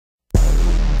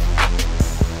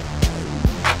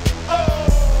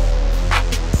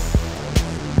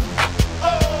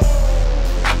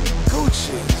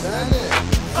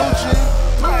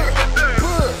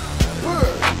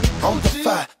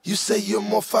say you're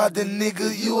more fire than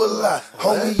nigga, you a lie.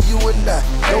 Homie, you and I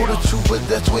know the truth, but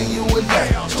that's when you and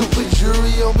I. Stupid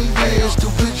jury on me then,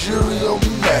 stupid jury on me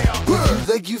now. If you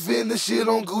think you finna shit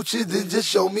on Gucci, then just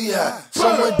show me how.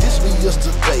 Someone dissed me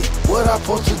yesterday, what I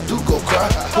supposed to do, go cry?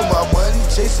 Put my money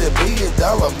chasing $1 million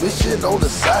mission on the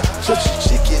side. Churchy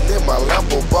chicken in my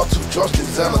Lambo, bought 2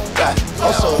 Jordans and a thigh.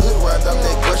 Also hit round down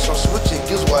that question, switching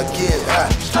gears while getting high.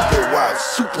 Stupid wild,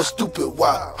 super stupid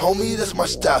wild. Homie, that's my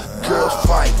style. Girls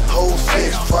fight, whole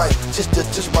face fight, just to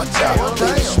touch my top.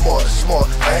 Baby smart, smart,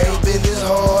 I ain't been this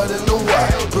hard in a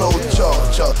while. Blow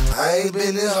jaw, I ain't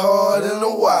been this hard in a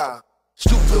while.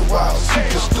 Stupid wild,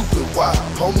 super stupid wild.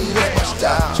 Homie, that's my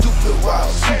style. Stupid wild,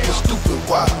 super stupid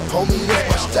wild. Homie, that's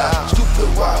my style.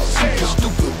 Stupid wild, super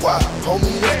stupid wild.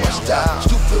 Homie, that's my style.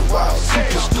 Stupid wild,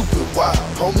 super stupid wild.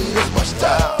 Homie, that's my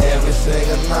style. Every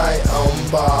single night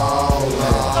I'm ballin',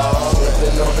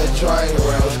 slipping on the train,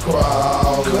 rounds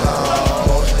crawlin'.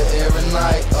 Mostly every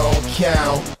night I'm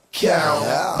count.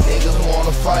 Niggas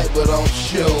wanna fight but don't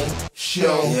shoot.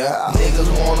 Niggas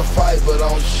wanna fight but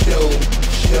don't shoot.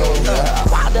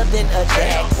 Wilder than a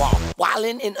jaguar,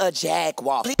 wildin' in a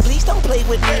jaguar. Please don't play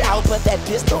with me, I'll put that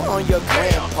pistol on your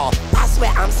grandpa. I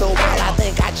swear I'm so wild, I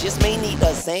think I just may need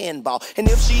a sandball. And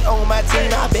if she on my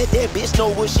team, I bet that bitch know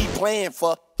what she playing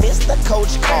for. Mr.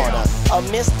 Coach Carter, or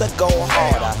Mr. Go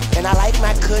Harder. And I like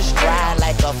my kush dry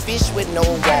like a fish with no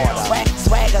water.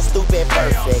 Swagger stupid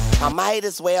perfect, I might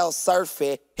as well surf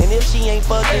it. And if she ain't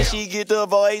fucking, she get the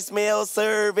voicemail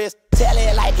service. Tell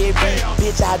it like it be,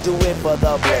 bitch, I do it for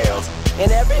the bloods.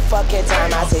 And every fucking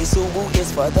time I say Subu,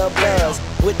 it's for the bloods.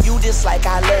 What you dislike,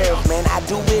 I love, man, I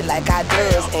do it like I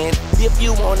does. And if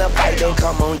you wanna fight, then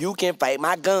come on, you can fight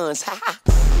my guns. Ha ha.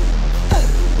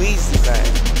 Weezy,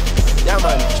 man. Yeah,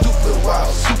 man. Stupid wild,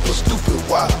 super stupid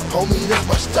wild. Homie, that's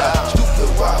my style.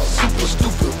 Stupid wild, super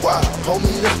stupid wild.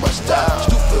 Homie, that's my style.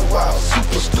 Stupid wild,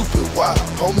 super stupid wild.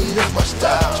 Homie, that's my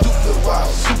style. Stupid wild,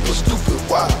 super stupid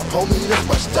wild. Homie, that's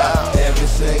my style. Every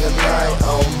single night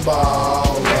I'm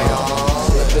ballin',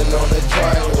 slipping on the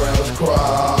train, rounds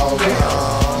crawlin'.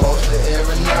 Mostly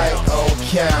every night I'm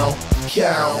count.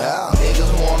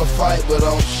 Niggas wanna fight but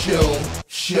don't shoot.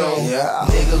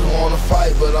 Niggas wanna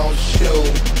fight but don't shoot.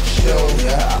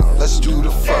 Let's do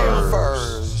the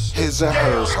first. His and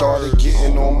hers started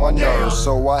getting on my nerves,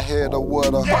 so I hit her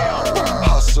with a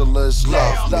hustlers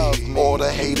love me, all the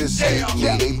haters hate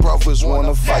me. They brothers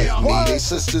wanna fight me, they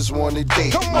sisters wanna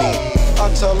date me.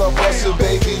 I tell her, bust it,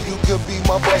 baby, you could be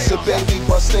my bust it, baby,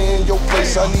 but stay in your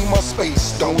place. I need my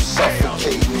space, don't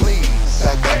suffocate, please.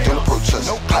 Back, don't approach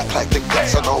us. Clack, the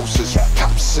guts of the horses.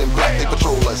 Cops in black, they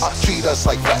patrol us. Treat us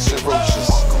like rats and roaches.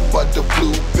 But the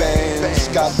blue bands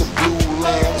got the blue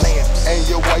lamps. And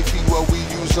your wifey, well, we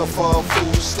use her for a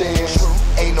food stamps.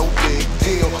 Ain't no big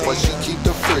deal, but she keep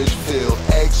the fridge filled.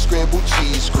 Egg scrambled,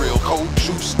 cheese grill, cold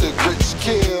juice, the grits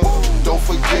kill. Don't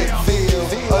forget veal,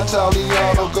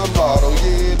 Italiano gelato.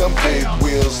 Yeah, them big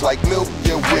wheels like milk,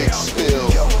 your wig spill.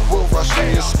 We'll rush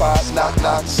in your spot, knock,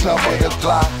 number the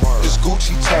Glock. It's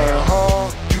Gucci turn,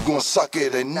 huh? You gon' suck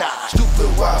it or not?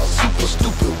 Stupid wild, super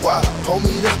stupid wild.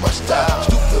 Homie, that's my style.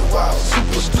 Stupid wild,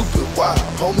 super stupid wild.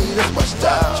 Homie, that's my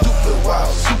style. Stupid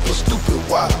wild, super stupid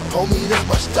wild. Homie, that's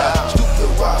my style.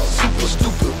 Stupid wild, super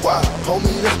stupid wild.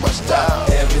 Homie, that's my style.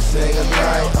 Every single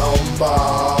night I'm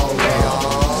ballin',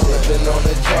 slipping on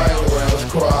the train, rounds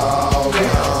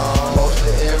crawlin'.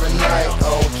 Mostly every night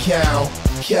I'm count.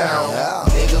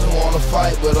 Niggas wanna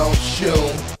fight but don't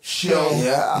shoot.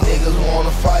 Niggas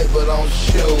wanna fight but don't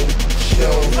shoot.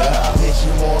 Bitch,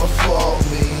 you wanna fuck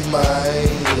me, man?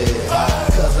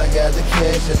 Cause I got the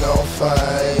cash and I'm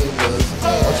famous.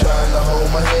 I'm trying to hold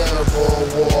my head up for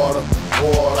water.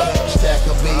 Stack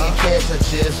a billion cash, I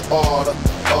just order.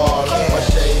 My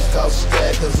shades cost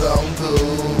stack cause I'm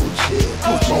Gucci.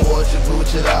 My watch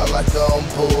Gucci out like I'm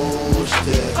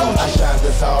boosted. I shine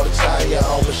this all the time, yeah,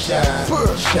 I'ma shine.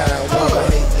 I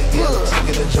hate to get a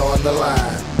ticket to join the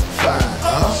line. Fine,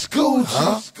 Scoochie.